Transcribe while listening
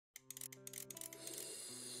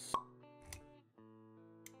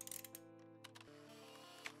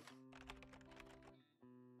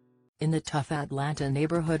In the tough Atlanta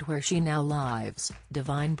neighborhood where she now lives,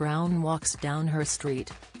 Divine Brown walks down her street,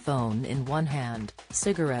 phone in one hand,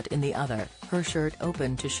 cigarette in the other, her shirt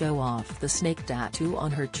open to show off the snake tattoo on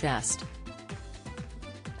her chest.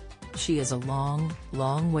 She is a long,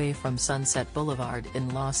 long way from Sunset Boulevard in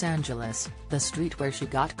Los Angeles, the street where she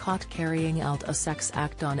got caught carrying out a sex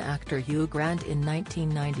act on actor Hugh Grant in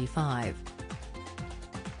 1995.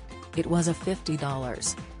 It was a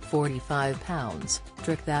 $50, 45 pounds,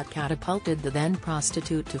 trick that catapulted the then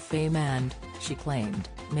prostitute to fame and, she claimed,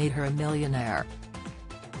 made her a millionaire.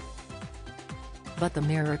 But the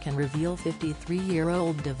mirror can reveal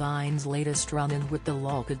 53-year-old Divine's latest run-in with the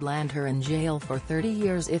law could land her in jail for 30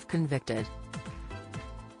 years if convicted.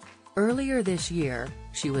 Earlier this year,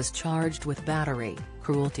 she was charged with battery,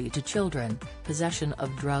 cruelty to children, possession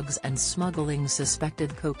of drugs and smuggling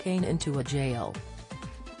suspected cocaine into a jail.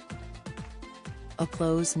 A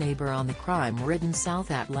close neighbor on the crime-ridden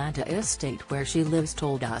South Atlanta estate where she lives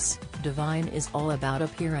told us, Divine is all about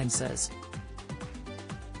appearances.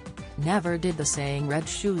 Never did the saying red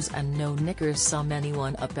shoes and no knickers sum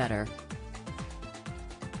anyone up better.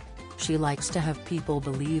 She likes to have people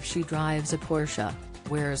believe she drives a Porsche,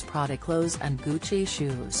 wears Prada clothes and Gucci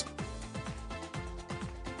shoes.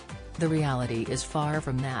 The reality is far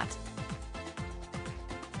from that.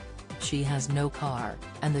 She has no car,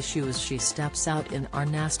 and the shoes she steps out in are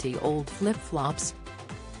nasty old flip-flops.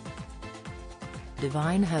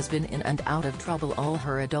 Divine has been in and out of trouble all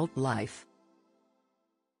her adult life.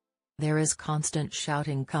 There is constant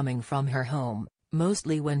shouting coming from her home,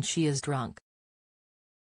 mostly when she is drunk.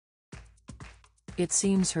 It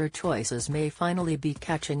seems her choices may finally be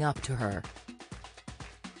catching up to her.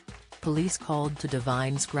 Police called to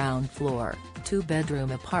Divine's ground floor,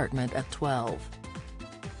 two-bedroom apartment at 12:30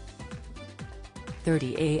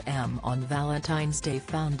 a.m. on Valentine's Day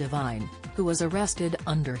found Divine, who was arrested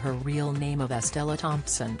under her real name of Estella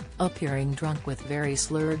Thompson, appearing drunk with very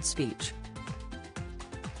slurred speech.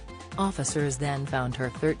 Officers then found her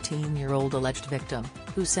 13-year-old alleged victim,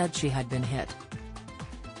 who said she had been hit.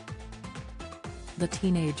 The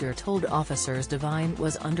teenager told officers Divine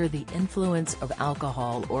was under the influence of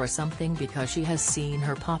alcohol or something because she has seen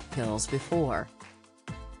her pop pills before.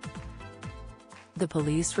 The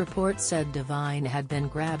police report said Divine had been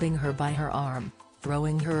grabbing her by her arm,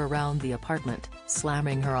 throwing her around the apartment,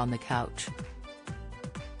 slamming her on the couch.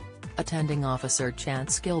 Attending officer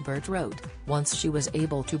Chance Gilbert wrote, once she was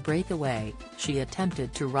able to break away, she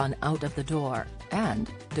attempted to run out of the door, and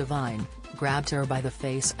Divine grabbed her by the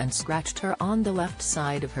face and scratched her on the left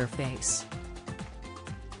side of her face.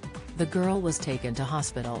 The girl was taken to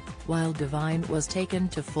hospital, while Divine was taken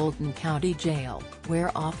to Fulton County Jail,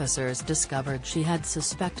 where officers discovered she had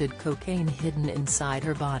suspected cocaine hidden inside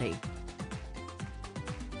her body.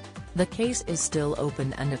 The case is still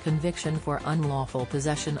open and a conviction for unlawful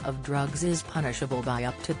possession of drugs is punishable by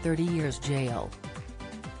up to 30 years jail.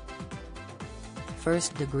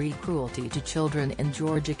 First-degree cruelty to children in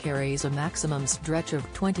Georgia carries a maximum stretch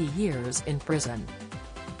of 20 years in prison.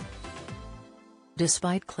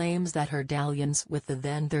 Despite claims that her dalliance with the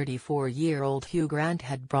then 34-year-old Hugh Grant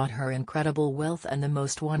had brought her incredible wealth and the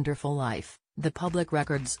most wonderful life, the public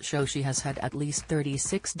records show she has had at least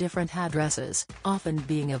 36 different addresses, often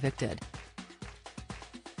being evicted.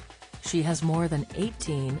 She has more than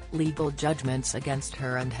 18 legal judgments against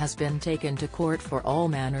her and has been taken to court for all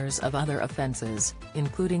manners of other offenses,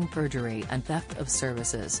 including perjury and theft of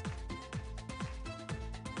services.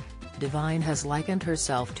 Divine has likened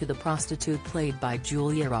herself to the prostitute played by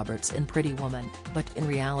Julia Roberts in Pretty Woman, but in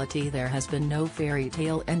reality there has been no fairy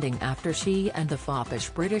tale ending after she and the foppish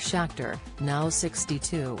British actor, now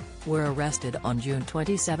 62, were arrested on June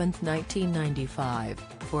 27, 1995,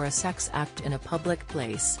 for a sex act in a public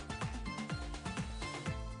place.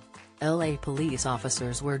 LA police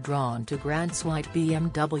officers were drawn to Grant's white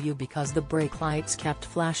BMW because the brake lights kept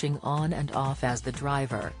flashing on and off as the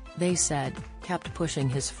driver, they said, kept pushing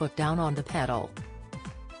his foot down on the pedal.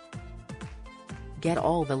 Get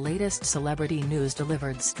all the latest celebrity news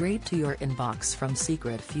delivered straight to your inbox, from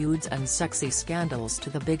secret feuds and sexy scandals to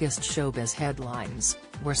the biggest showbiz headlines.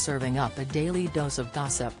 We're serving up a daily dose of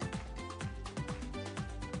gossip.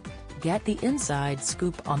 Get the inside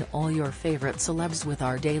scoop on all your favorite celebs with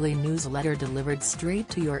our daily newsletter delivered straight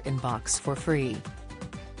to your inbox for free.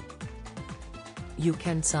 You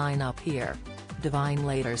can sign up here. Divine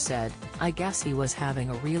later said, "I guess he was having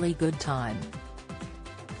a really good time."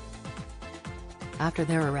 After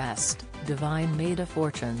their arrest, Divine made a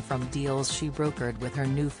fortune from deals she brokered with her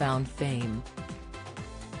newfound fame.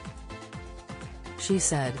 She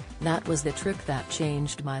said, "That was the trick that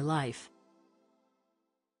changed my life."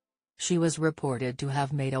 She was reported to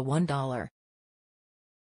have made a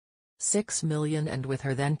 $1.6 million and with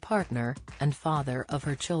her then-partner, and father of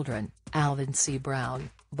her children, Alvin C. Brown,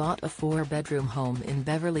 bought a 4-bedroom home in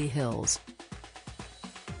Beverly Hills.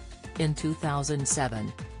 In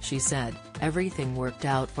 2007, she said, "Everything worked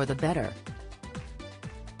out for the better."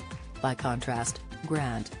 By contrast,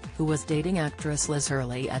 Grant, who was dating actress Liz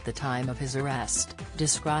Hurley at the time of his arrest,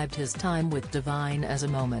 described his time with Divine as a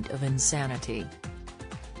moment of insanity.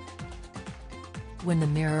 When the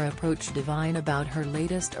Mirror approached Divine about her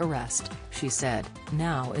latest arrest, she said,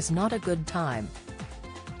 "Now is not a good time.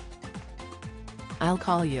 I'll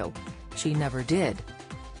call you." She never did.